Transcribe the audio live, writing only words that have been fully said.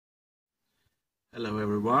Hello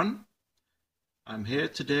everyone, I'm here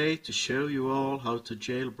today to show you all how to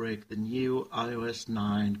jailbreak the new iOS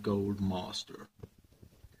 9 Gold Master.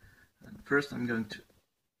 And first I'm going to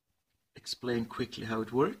explain quickly how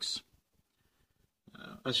it works.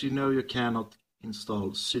 As you know, you cannot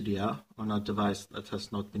install Cydia on a device that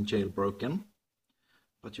has not been jailbroken,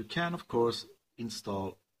 but you can of course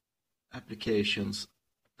install applications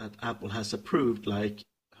that Apple has approved, like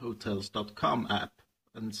hotels.com app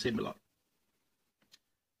and similar.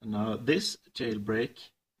 Now this jailbreak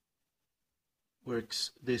works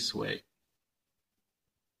this way.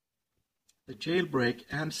 The jailbreak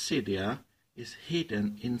and Cydia is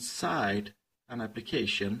hidden inside an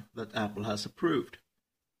application that Apple has approved.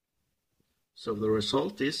 So the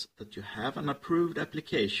result is that you have an approved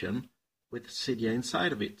application with Cydia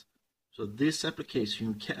inside of it. So this application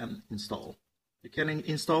you can install. You can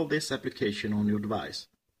install this application on your device.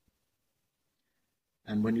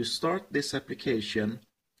 And when you start this application,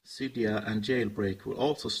 Cydia and jailbreak will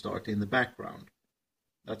also start in the background.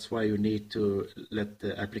 That's why you need to let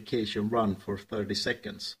the application run for 30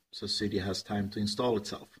 seconds, so Cydia has time to install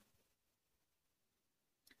itself.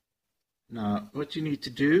 Now, what you need to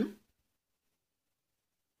do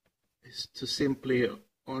is to simply,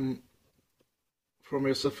 from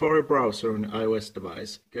your Safari browser on your iOS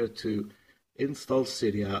device, go to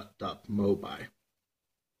installcydia.mobile.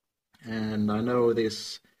 And I know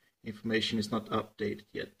this information is not updated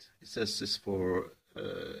yet. It says this for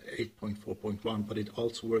 8.4.1, but it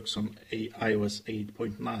also works on iOS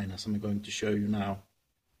 8.9, as I'm going to show you now.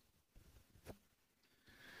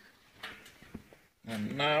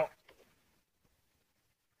 And now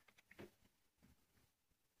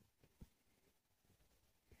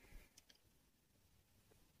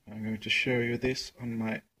I'm going to show you this on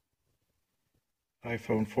my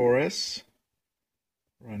iPhone 4S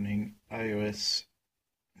running iOS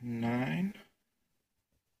 9.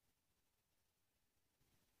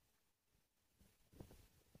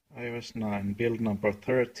 iOS 9, build number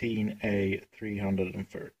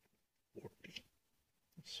 13A340.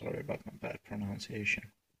 Sorry about my bad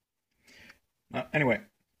pronunciation. Now, anyway,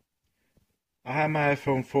 I have my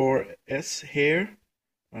iPhone 4S here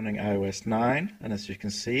running iOS 9, and as you can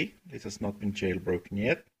see, this has not been jailbroken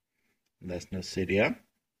yet. There's no Cydia.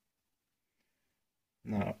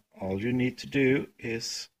 Now, all you need to do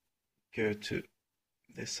is go to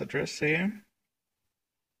this address here,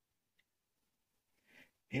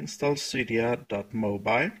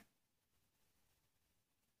 installcydia.mobile,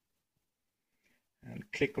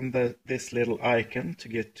 and click on this little icon to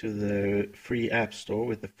get to the free app store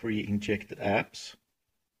with the free injected apps.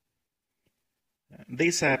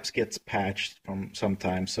 These apps gets patched from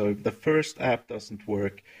sometimes, so if the first app doesn't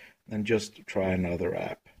work, then just try another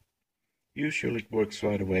app. Usually it works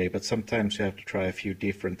right away, but sometimes you have to try a few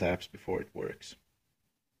different apps before it works.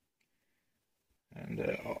 And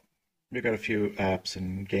we got a few apps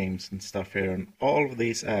and games and stuff here, and all of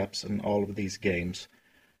these apps and all of these games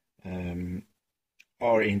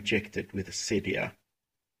are injected with Cydia.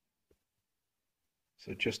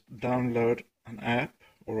 So just download an app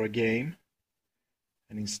or a game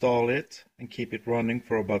and install it and keep it running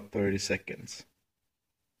for about 30 seconds.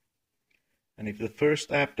 And if the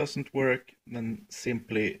first app doesn't work, then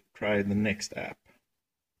simply try the next app.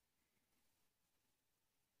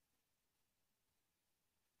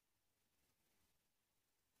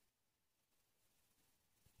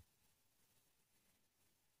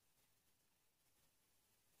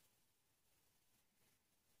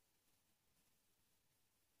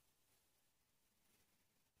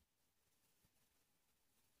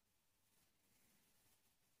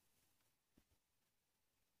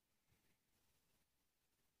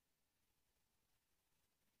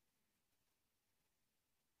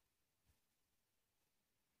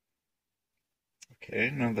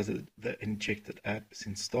 Okay, now that the injected app is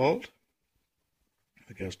installed,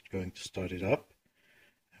 we're just going to start it up,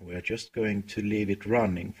 and we're just going to leave it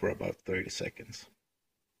running for about 30 seconds.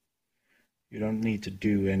 You don't need to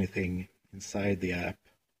do anything inside the app.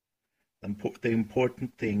 The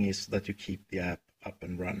important thing is that you keep the app up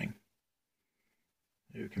and running.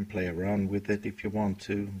 You can play around with it if you want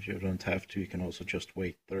to. If you don't have to, you can also just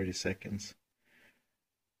wait 30 seconds.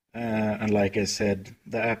 And like I said,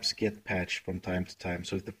 the apps get patched from time to time.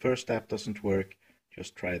 So if the first app doesn't work,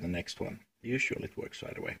 just try the next one. Usually it works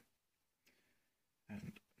right away.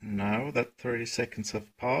 And now that 30 seconds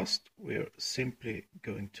have passed, we're simply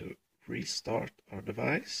going to restart our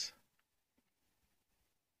device.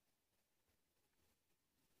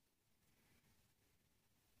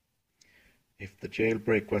 If the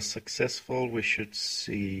jailbreak was successful, we should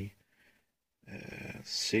see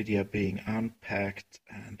Cydia being unpacked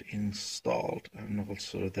and installed, and and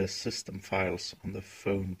also the system files on the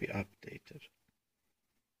phone be updated.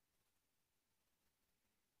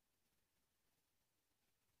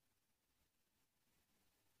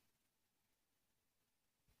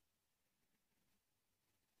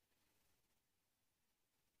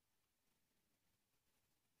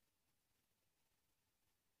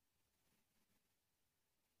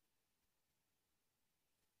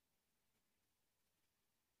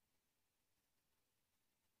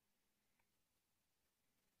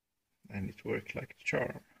 And it worked like a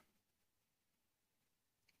charm.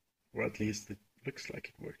 Or at least it looks like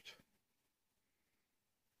it worked.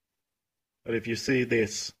 But if you see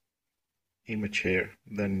this image here,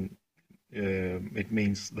 then it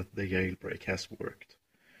means that the jailbreak has worked.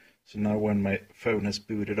 So now when my phone has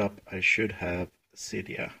booted up, I should have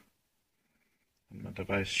Cydia. And my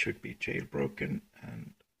device should be jailbroken,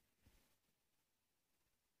 and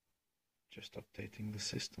just updating the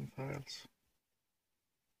system files.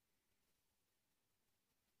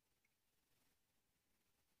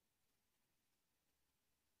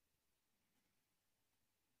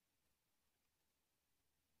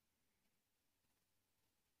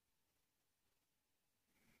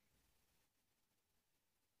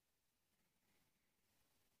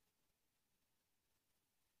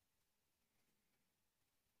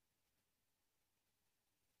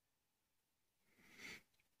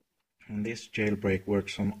 And this jailbreak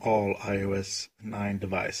works on all iOS 9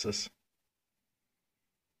 devices.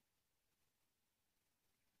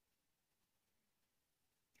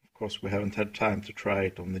 Of course, we haven't had time to try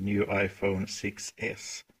it on the new iPhone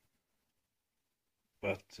 6s,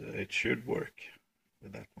 but it should work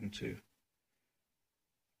with that one too.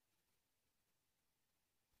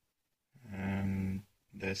 And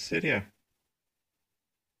there's Cydia.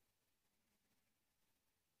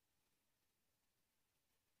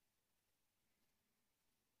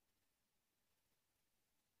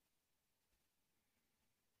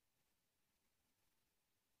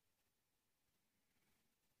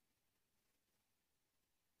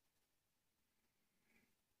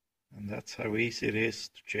 And that's how easy it is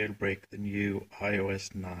to jailbreak the new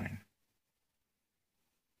iOS 9.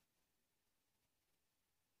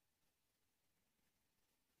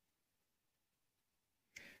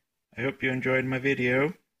 I hope you enjoyed my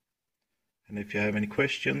video, and if you have any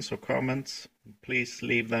questions or comments, please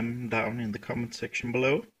leave them down in the comment section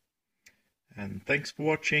below. And thanks for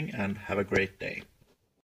watching, and have a great day.